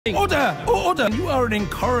Order! Order! You are an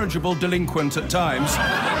incorrigible delinquent at times.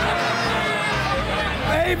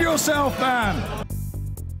 Behave yourself, man!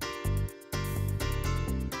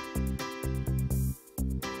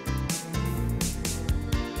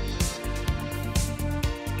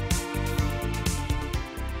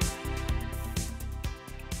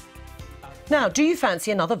 Now, do you fancy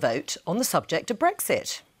another vote on the subject of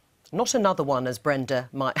Brexit? Not another one, as Brenda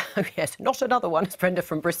might... Oh, yes, not another one, as Brenda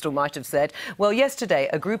from Bristol might have said. Well, yesterday,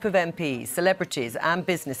 a group of MPs, celebrities and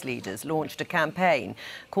business leaders launched a campaign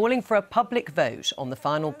calling for a public vote on the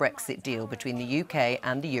final Brexit deal between the UK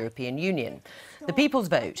and the European Union. The People's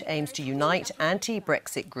Vote aims to unite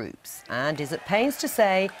anti-Brexit groups and is at pains to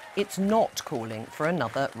say it's not calling for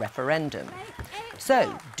another referendum.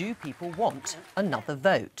 So, do people want another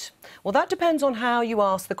vote? Well, that depends on how you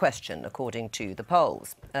ask the question, according to the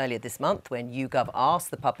polls. Earlier this month, when YouGov asked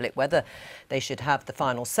the public whether they should have the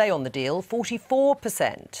final say on the deal,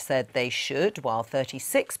 44% said they should, while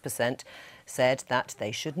 36% said that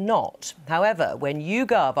they should not. However, when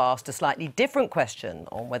YouGov asked a slightly different question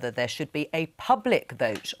on whether there should be a public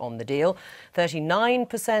vote on the deal,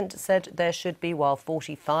 39% said there should be, while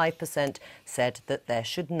 45% said that there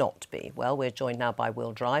should not be. Well, we're joined now by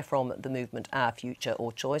Will Dry from the movement Our Future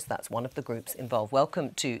or Choice. That's one of the groups involved.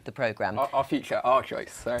 Welcome to the programme. Our future, our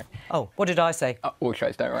choice, so... Oh, what did I say? All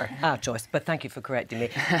choice, don't worry. Our choice, but thank you for correcting me.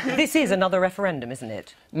 This is another referendum, isn't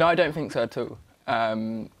it? No, I don't think so at all.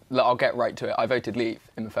 Look, I'll get right to it. I voted Leave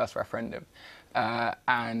in the first referendum.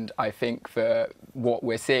 And I think that what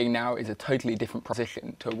we're seeing now is a totally different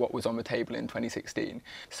position to what was on the table in 2016.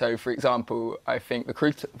 So, for example, I think the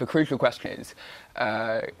crucial question is,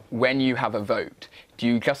 when you have a vote, do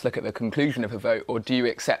you just look at the conclusion of a vote, or do you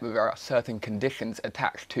accept that there are certain conditions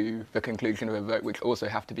attached to the conclusion of a vote which also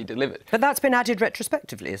have to be delivered? But that's been added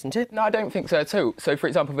retrospectively, isn't it? No, I don't think so at all. So, for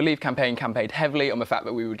example, the Leave campaign campaigned heavily on the fact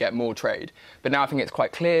that we would get more trade. But now I think it's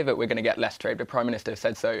quite clear that we're going to get less trade. The Prime Minister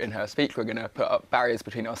said so in her speech. We're going to put up barriers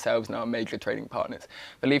between ourselves and our major trading partners.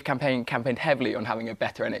 The Leave campaign campaigned heavily on having a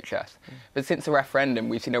better NHS. But since the referendum,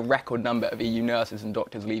 we've seen a record number of EU nurses and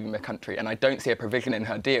doctors leaving the country, and I don't see a provision in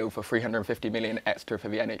her deal for 350 million extra for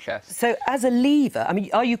the NHS. So, as a Leaver, I mean,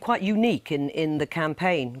 are you quite unique in the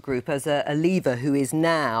campaign group as a Leaver who is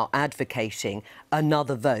now advocating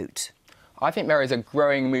another vote? I think there is a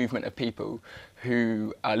growing movement of people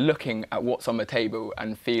who are looking at what's on the table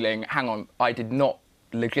and feeling, hang on, I did not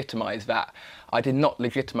legitimise that. I did not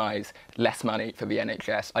legitimise less money for the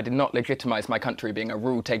NHS. I did not legitimise my country being a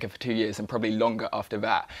rule taker for 2 years and probably longer after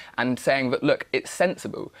that. And saying that, look, it's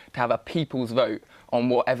sensible to have a people's vote on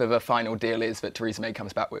whatever the final deal is that Theresa May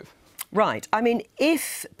comes back with. Right. I mean,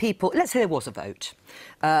 if people... Let's say there was a vote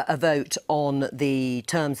on the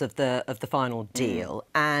terms of the final deal,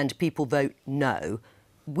 and people vote no,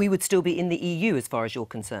 we would still be in the EU as far as you're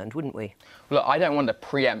concerned, wouldn't we? Look, I don't want to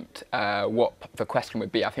preempt what the question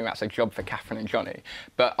would be. I think that's a job for Catherine and Johnny.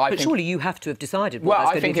 But surely you have to have decided what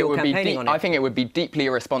that's going to be if you're campaigning on it. I think it would be deeply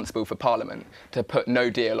irresponsible for Parliament to put no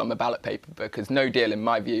deal on the ballot paper, because no deal, in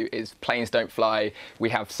my view, is planes don't fly. We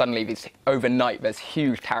have suddenly these overnight, there's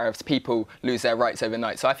huge tariffs, people lose their rights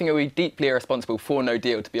overnight. So I think it would be deeply irresponsible for no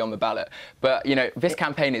deal to be on the ballot. But, you know, this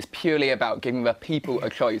campaign is purely about giving the people a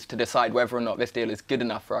choice to decide whether or not this deal is good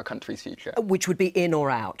enough for our country's future. Which would be in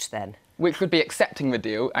or out, then? Which would be accepting the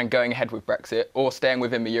deal and going ahead with Brexit, or staying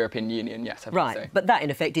within the European Union, yes, I would say. But that,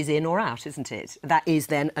 in effect, is in or out, isn't it? That is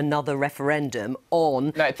then another referendum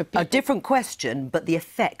on a different question, but the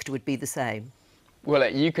effect would be the same. Well,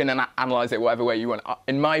 you can analyse it whatever way you want.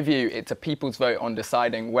 In my view, it's a people's vote on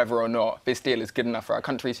deciding whether or not this deal is good enough for our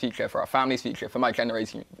country's future, for our family's future, for my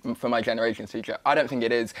generation's future. I don't think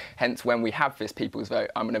it is. Hence, when we have this people's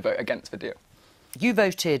vote, I'm going to vote against the deal. You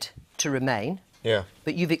voted to remain. Yeah.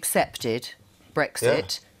 But you've accepted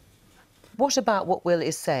Brexit. Yeah. What about what Will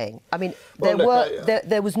is saying? I mean, there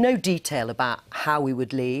was no detail about how we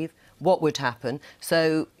would leave, what would happen.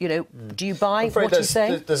 So, you know, do you buy what he's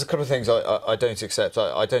saying? There's a couple of things I don't accept.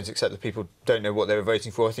 I don't accept that people don't know what they were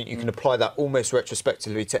voting for. I think you can apply that almost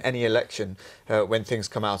retrospectively to any election when things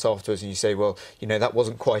come out afterwards and you say, well, you know, that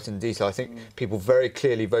wasn't quite in detail. I think people very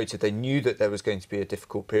clearly voted. They knew that there was going to be a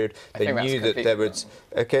difficult period. They knew that there was...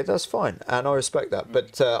 OK, that's fine, and I respect that.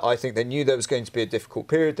 But I think they knew there was going to be a difficult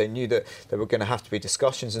period. They knew that there were going to have to be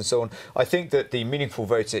discussions and so on. I think that the meaningful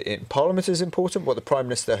vote in Parliament is important. What the Prime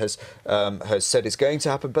Minister has has said is going to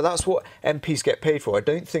happen. But that's what MPs get paid for. I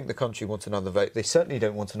don't think the country wants another vote. They certainly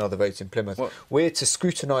don't want another vote in Plymouth. Well, we're to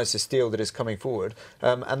scrutinise this deal that is coming forward,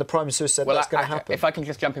 and the Prime Minister said that's going to happen. If I can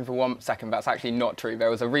just jump in for 1 second, that's actually not true. There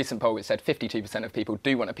was a recent poll which said 52% of people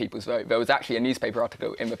do want a people's vote. There was actually a newspaper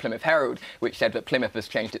article in the Plymouth Herald which said that Plymouth has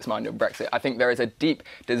changed its mind on Brexit. I think there is a deep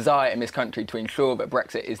desire in this country to ensure that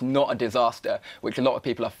Brexit is not a disaster, which a lot of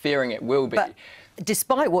people are fearing it will be. But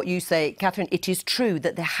despite what you say, Catherine, it is true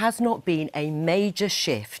that there has not been a major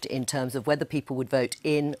shift in terms of whether people would vote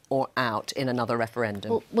in or out in another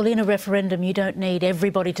referendum. Well, in a referendum, you don't need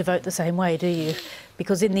everybody to vote the same way, do you?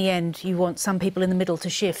 Because in the end, you want some people in the middle to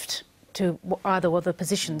shift to either of the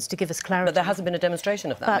positions to give us clarity. But there hasn't been a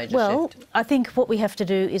demonstration of that major shift. Well, I think what we have to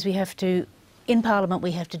do is in Parliament,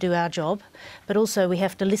 we have to do our job, but also we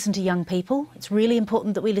have to listen to young people. It's really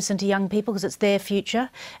important that we listen to young people because it's their future,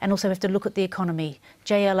 and also we have to look at the economy.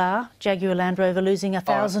 JLR, Jaguar Land Rover, losing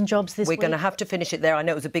 1,000 jobs this week. We're going to have to finish it there. I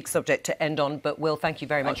know it was a big subject to end on, but Will, thank you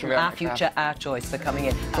very much from Our Future, Our Choice for coming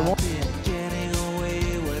in. For more